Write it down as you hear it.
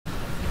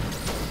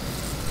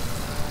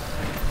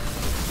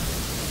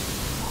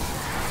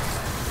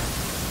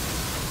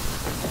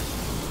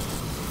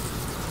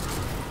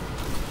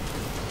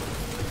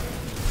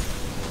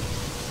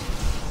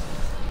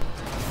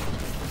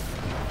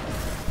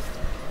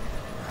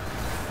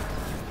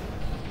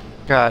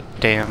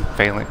Goddamn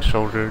phalanx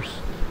soldiers.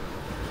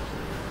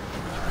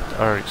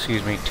 Or,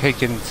 excuse me,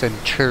 taken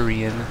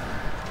centurion.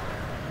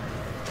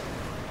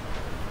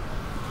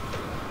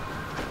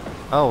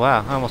 Oh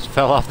wow, I almost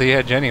fell off the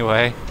edge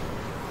anyway.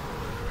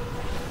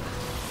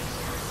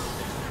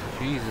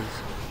 Jesus.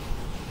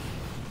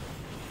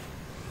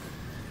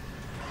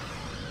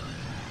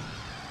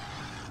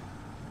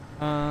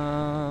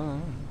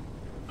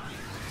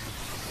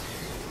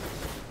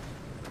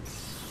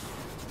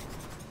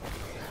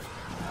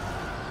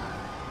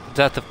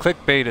 Death of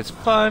clickbait is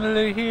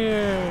finally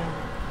here.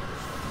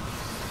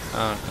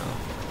 Oh no.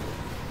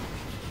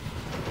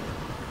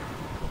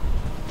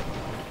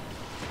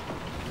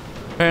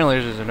 Apparently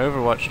there's an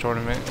Overwatch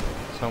tournament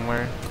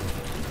somewhere.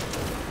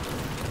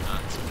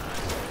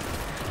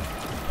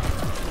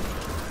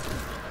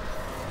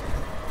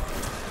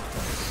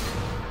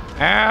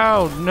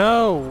 Ow,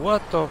 no,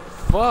 what the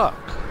fuck?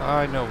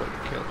 I know what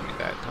killed me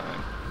that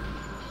time.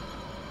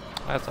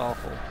 That's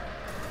awful.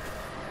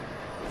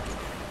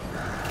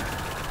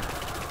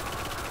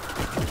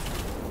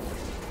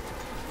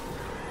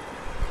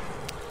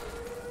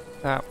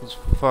 That was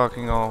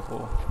fucking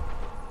awful.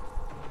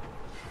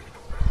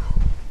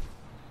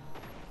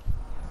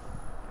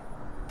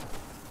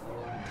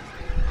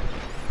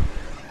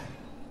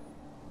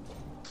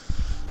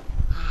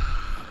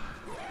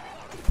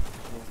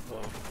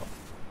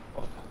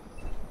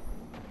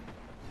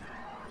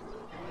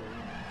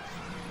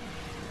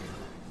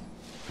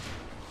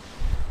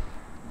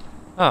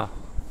 Oh,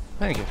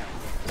 thank you.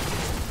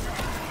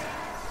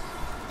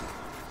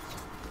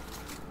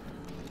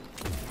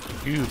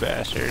 You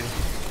bastard.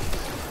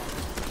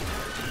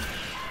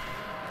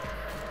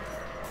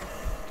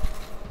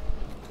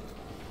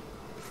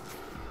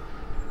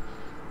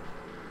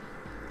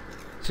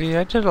 See,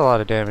 I did a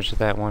lot of damage to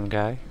that one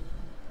guy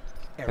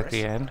at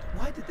the end.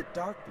 Why did the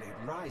Darkblade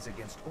rise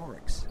against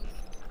Oryx?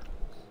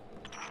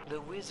 The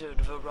wizard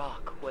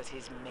Varrock was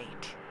his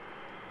mate.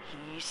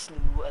 He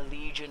slew a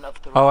legion of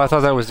Oh, I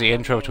thought that was the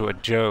intro to a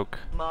joke.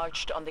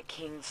 Marched on the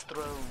king's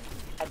throne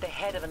at the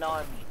head of an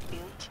army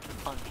built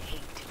on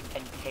hate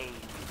and pain.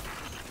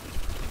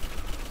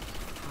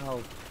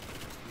 How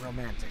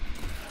romantic.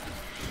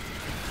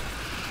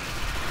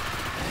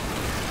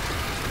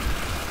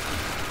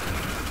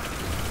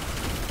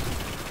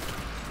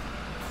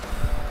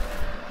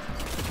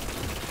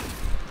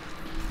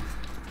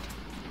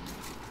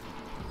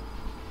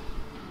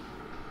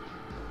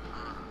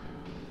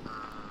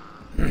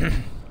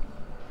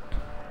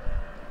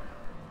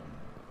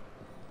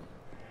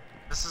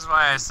 This is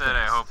why I said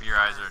I hope your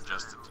eyes are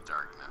adjusted to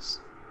darkness.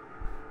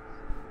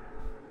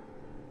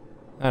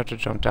 I have to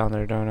jump down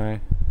there, don't I?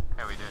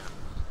 Yeah, we do.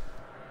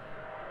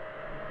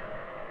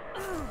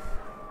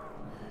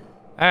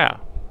 Ah.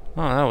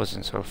 Oh, that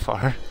wasn't so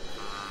far.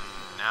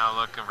 Now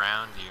look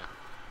around you.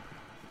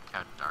 Look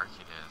how dark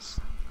it is.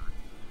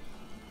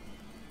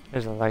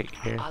 There's a light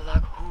here.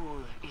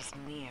 Alaghul is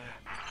near.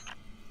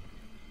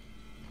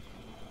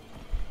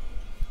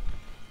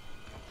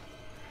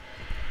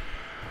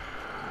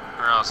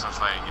 We're also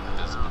fighting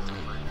invisible.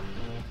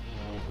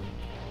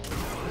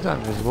 He's not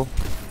invisible.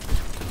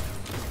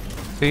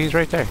 See, he's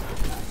right there.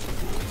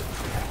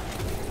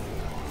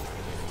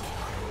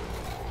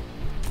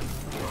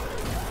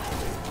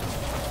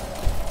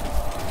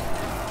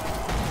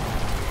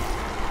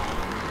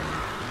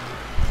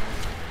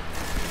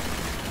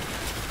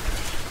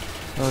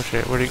 Oh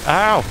shit, where'd he—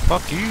 ow!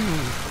 Fuck you!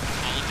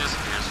 He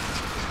disappears.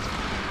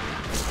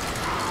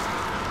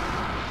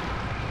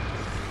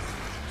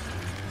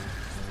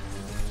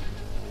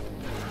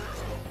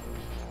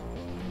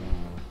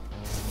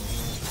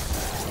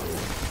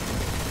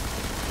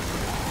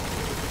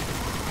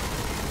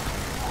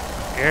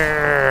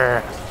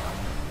 Yeah.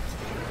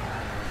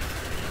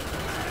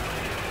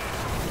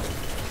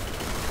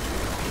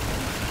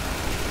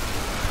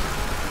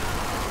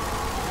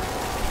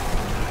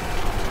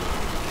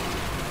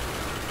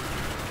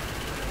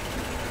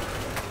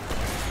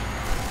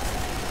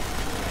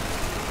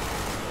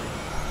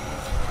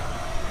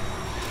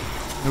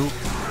 Nope.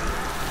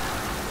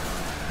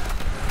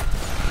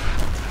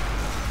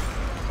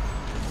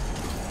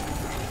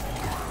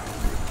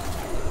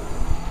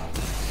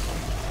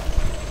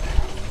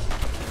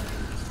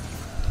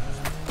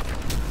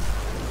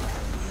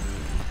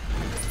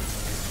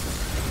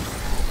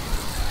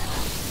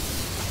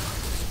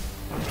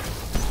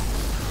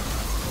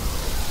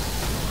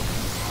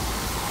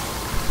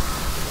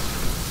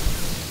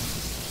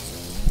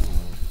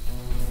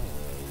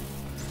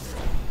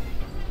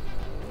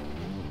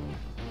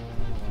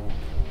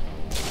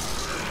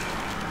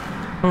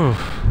 Oof.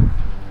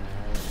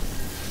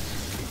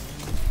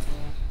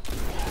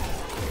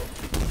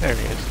 There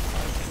he is.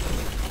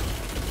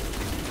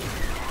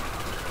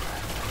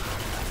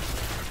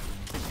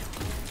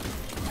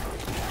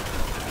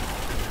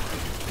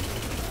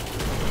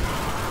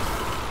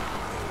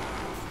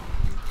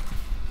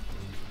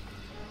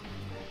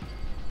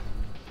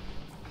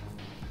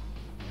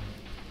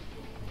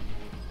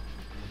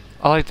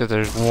 I like that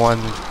there's one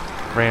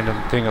random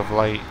thing of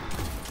light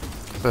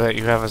so that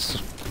you have a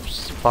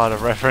spot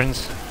of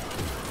reference.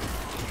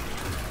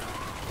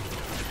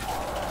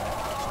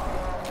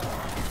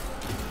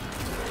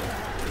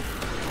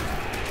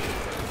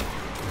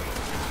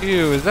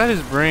 Ew, is that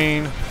his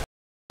brain?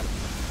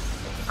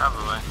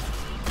 Probably.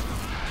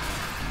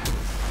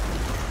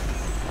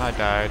 I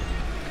died.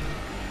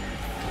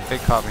 They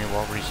caught me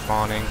while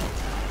respawning.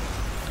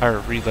 Or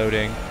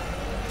reloading.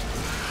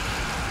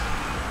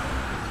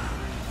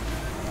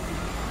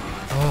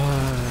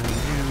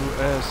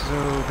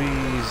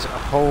 USOBs.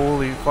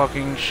 Holy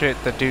fucking shit,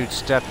 the dude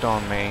stepped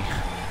on me.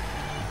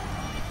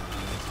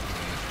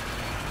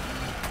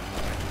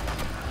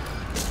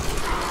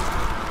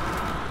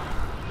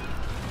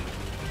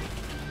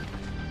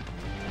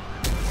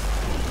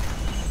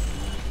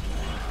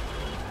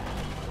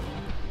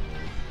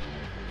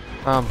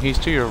 He's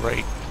to your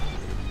right.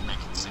 I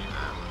can see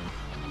that.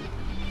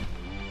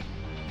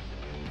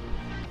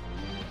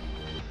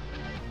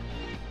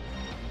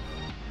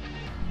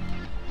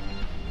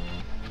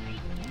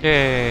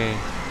 Yay!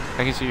 I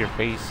can see your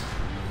face.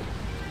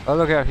 Oh,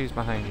 look out, he's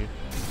behind you.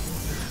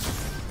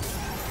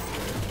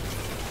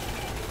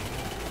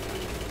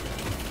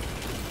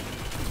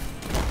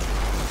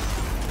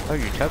 Oh,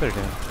 you tethered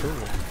him.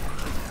 Cool.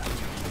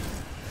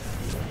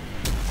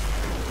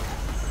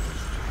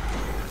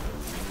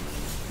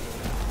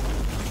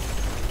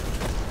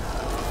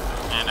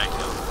 And I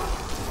killed him.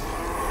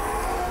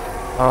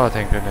 Oh,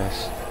 thank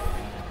goodness.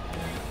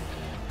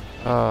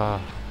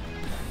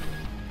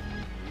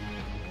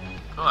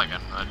 Cool, I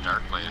got a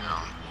dark blade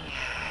now.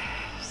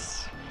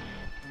 Yes.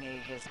 May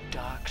his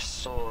dark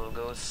soul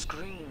go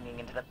screaming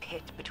into the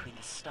pit between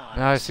the stars.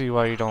 Now I see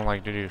why you don't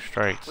like to do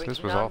strikes. With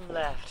This was none awful.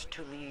 left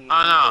to lead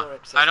Oh no,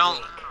 Oryx's I don't.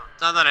 wake,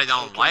 It's not that I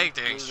don't Taken like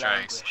doing through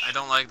strikes. languish, I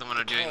don't like them when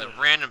I'm doing the decay,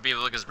 random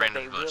people because but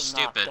random they people are will not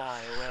stupid.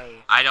 die away.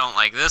 I don't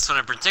like this one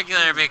in particular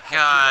You have given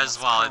because,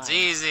 us while it's time.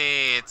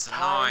 easy, it's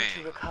Time to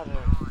annoying. recover,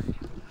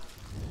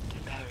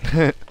 to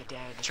bury the dead,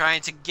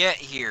 Trying to get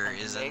here and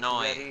is make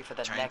annoying. ready for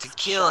the Trying to next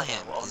kill shadow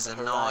him on is the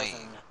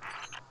annoying.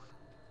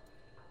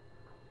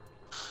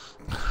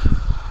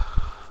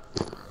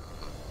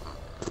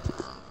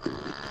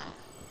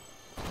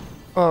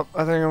 Well, I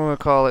think I'm gonna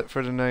call it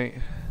for tonight.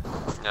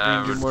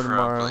 That do would more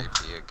probably tomorrow.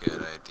 be a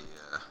good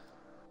idea.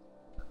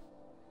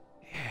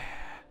 Yeah.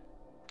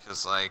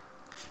 Cause like,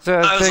 So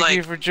I was thank you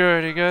like- for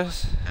joining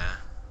us, yeah.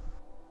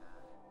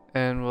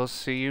 and we'll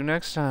see you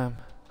next time.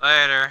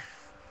 Later.